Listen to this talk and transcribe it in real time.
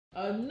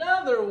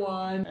Another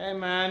one. Hey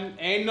man,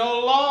 ain't no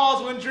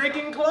laws when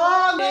drinking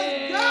claws.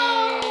 Let's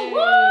go! Woo!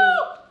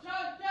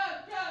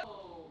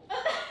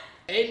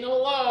 Ain't no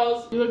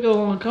laws. You look a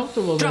little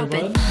uncomfortable there,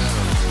 bud.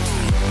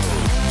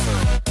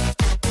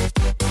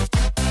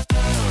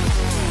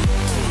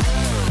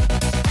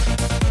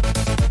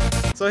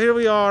 So here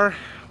we are.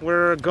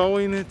 We're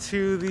going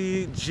to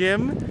the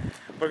gym.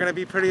 We're gonna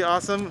be pretty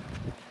awesome.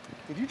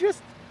 What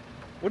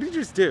did you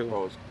just do?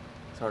 Bro,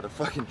 it's hard to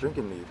fucking drink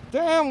in these.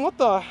 Damn, what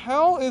the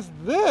hell is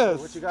this?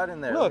 What you got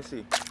in there? Look. Let me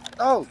see.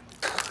 Oh!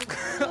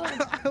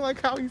 I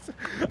like how he's.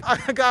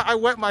 I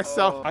wet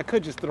myself. I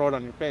could just throw it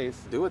on your face.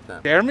 Do it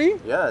then. Dare me?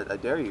 Yeah, I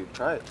dare you.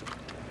 Try it.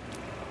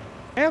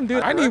 Damn,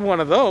 dude, I need one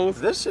of those.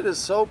 This shit is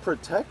so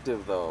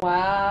protective, though.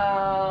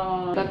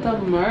 Wow, got the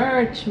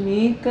merch,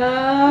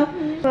 Mika.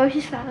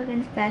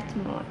 Volkswagen's that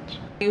much.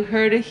 You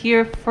heard it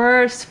here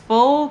first,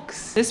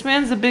 folks. This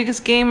man's the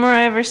biggest gamer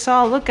I ever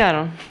saw. Look at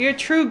him. You're a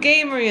true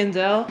gamer,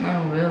 Yandel.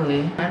 Not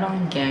really. I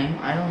don't game.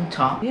 I don't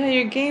talk. Yeah,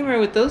 you're a gamer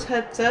with those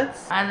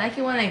headsets. I like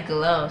it when it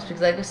glows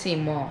because I can see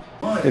more.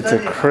 It's a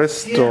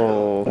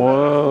crystal.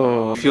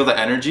 Whoa. You feel the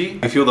energy?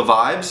 You feel the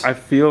vibes? I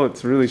feel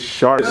it's really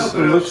sharp. It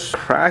looks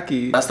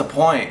cracky. That's the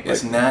point.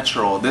 It's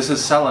natural. This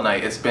is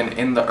selenite. It's been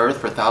in the earth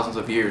for thousands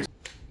of years.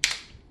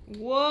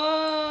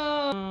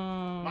 Whoa.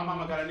 My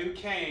mama got a new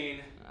cane.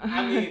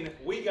 I mean,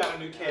 we got a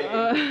new cane.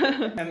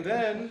 And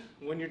then,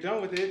 when you're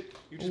done with it,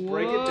 you just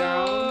break it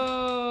down.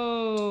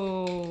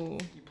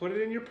 You put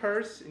it in your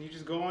purse, and you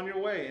just go on your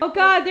way. Oh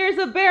God, there's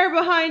a bear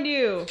behind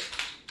you.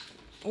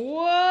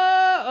 Whoa.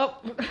 Oh.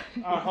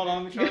 Hold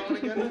on, let me try that one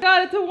again.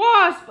 God, it's a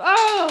wasp.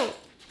 Oh.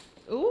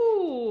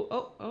 Ooh.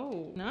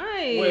 Oh.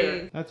 Nice.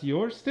 Where? That's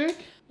your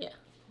stick? Yeah.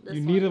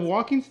 You need a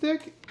walking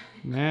stick?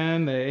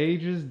 Man, the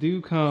ages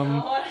do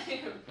come.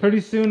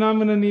 Pretty soon I'm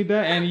gonna need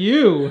that, and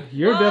you're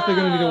definitely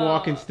gonna need a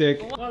walking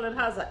stick. Well, it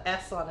has an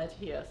S on it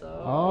here, so.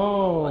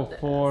 Oh,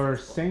 for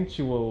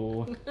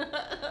sensual.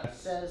 It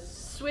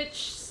says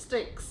switch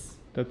sticks.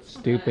 That's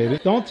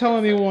stupid. Don't tell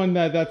anyone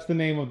that that's the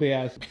name of the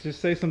ass.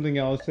 Just say something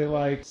else. Say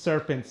like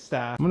serpent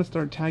staff. I'm gonna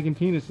start tagging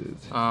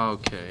penises.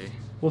 Okay.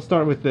 We'll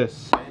start with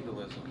this.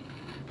 Vandalism.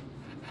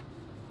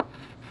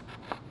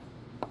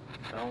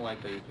 I don't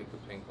like that you picked the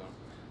pink one.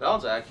 That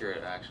one's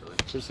accurate, actually.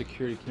 There's a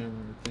security camera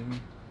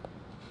thing.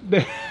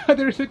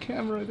 There's a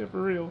camera there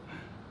for real.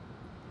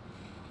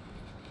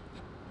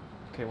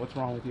 Okay, what's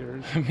wrong with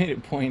yours? I made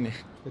it pointed.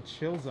 The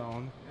chill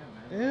zone.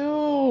 Yeah, man.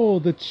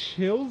 Ew, the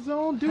chill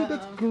zone? Dude,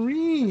 that's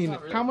green.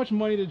 Really. How much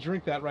money to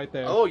drink that right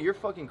there? Oh, you're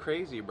fucking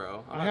crazy,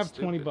 bro. I have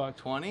 20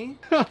 bucks. 20?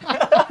 Oh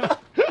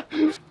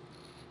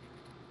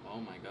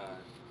my god.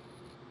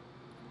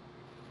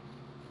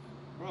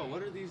 Bro,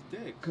 what are these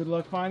dicks? Good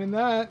luck finding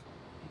that.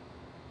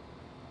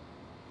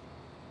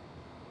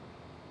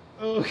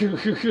 Oh.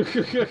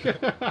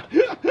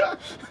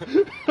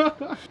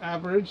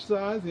 Average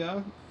size, yeah.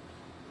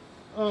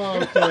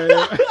 Okay.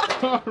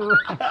 All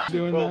right.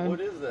 Doing Bro, that. what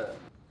is that?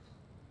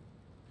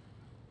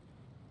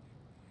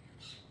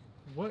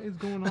 What is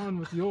going on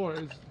with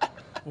yours?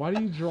 Why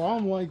do you draw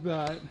them like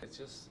that? It's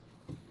just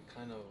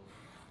kind of,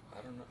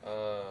 I don't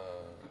know.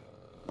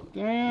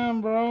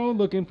 Damn, bro,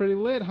 looking pretty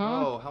lit,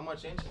 huh? Oh, how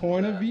much inches?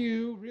 Point of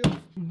view, real.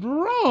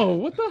 Bro,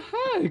 what the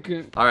heck?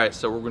 All right,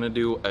 so we're gonna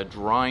do a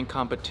drawing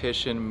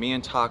competition. Me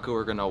and Taku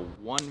are gonna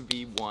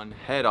 1v1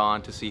 head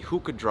on to see who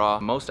could draw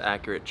the most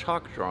accurate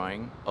chalk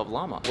drawing of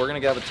llama. We're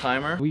gonna have a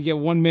timer. We get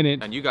 1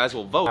 minute. And you guys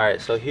will vote. All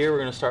right, so here we're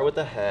gonna start with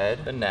the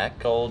head, the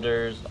neck,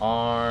 shoulders,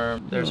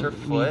 arm. There's her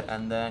foot,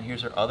 and then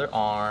here's her other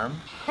arm.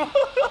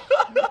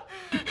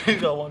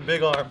 She's got one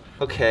big arm.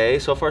 Okay,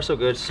 so far so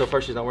good. So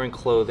far she's not wearing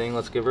clothing.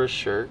 Let's give her a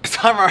shirt.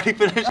 Time already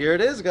finished. Here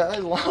it is, guys,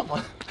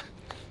 llama.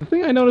 The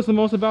thing I noticed the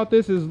most about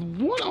this is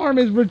one arm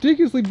is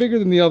ridiculously bigger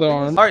than the other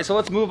arm. All right, so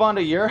let's move on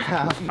to your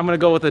half. I'm gonna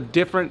go with a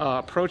different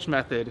approach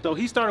method. So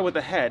he started with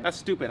the head. That's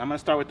stupid. I'm gonna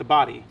start with the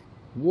body.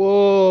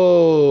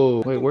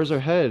 Whoa! Wait, where's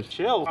her head?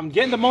 Chill. I'm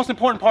getting the most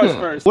important parts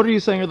first. What are you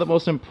saying are the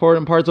most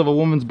important parts of a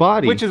woman's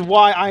body? Which is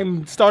why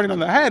I'm starting on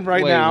the head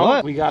right Wait, now.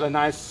 what? We got a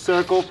nice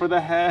circle for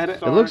the head.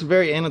 It looks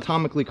very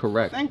anatomically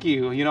correct. Thank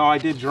you. You know, I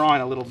did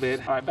drawing a little bit.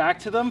 All right, back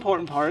to the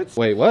important parts.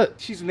 Wait, what?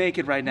 She's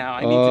naked right now.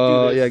 I need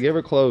to do this. Yeah, give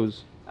her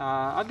clothes.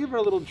 I'll give her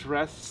a little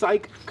dress.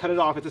 Psych, cut it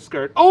off. It's a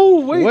skirt.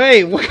 Oh, wait.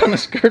 Wait, what kind of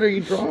skirt are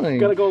you drawing?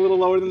 Gotta go a little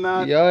lower than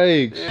that.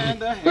 Yikes. And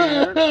the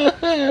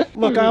hair.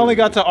 Look, I only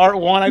got to art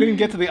 1. I didn't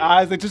get to the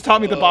eyes. They just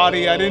taught me the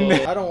body. I didn't.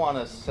 I don't want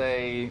to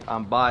say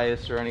I'm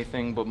biased or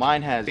anything, but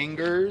mine has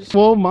fingers.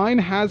 Well, mine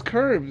has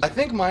curves. I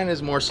think mine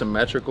is more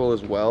symmetrical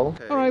as well.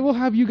 All right, we'll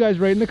have you guys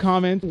rate in the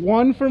comments.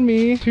 1 for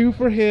me, 2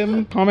 for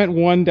him. Comment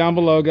 1 down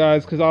below,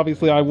 guys, because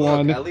obviously I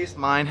won. Look, at least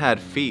mine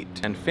had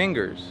feet and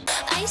fingers.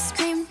 Ice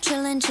cream,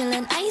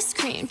 chillin', ice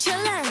cream,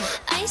 chillin'.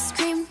 Ice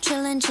cream,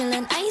 chillin',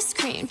 ice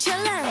cream,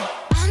 chillin'.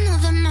 I know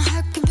that my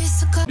heart can be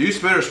so cold. Do you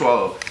spit or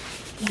swallow?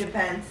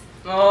 Depends.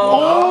 Oh,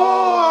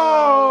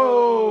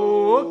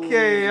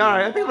 okay. All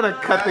right, I think I'm gonna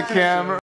cut the camera.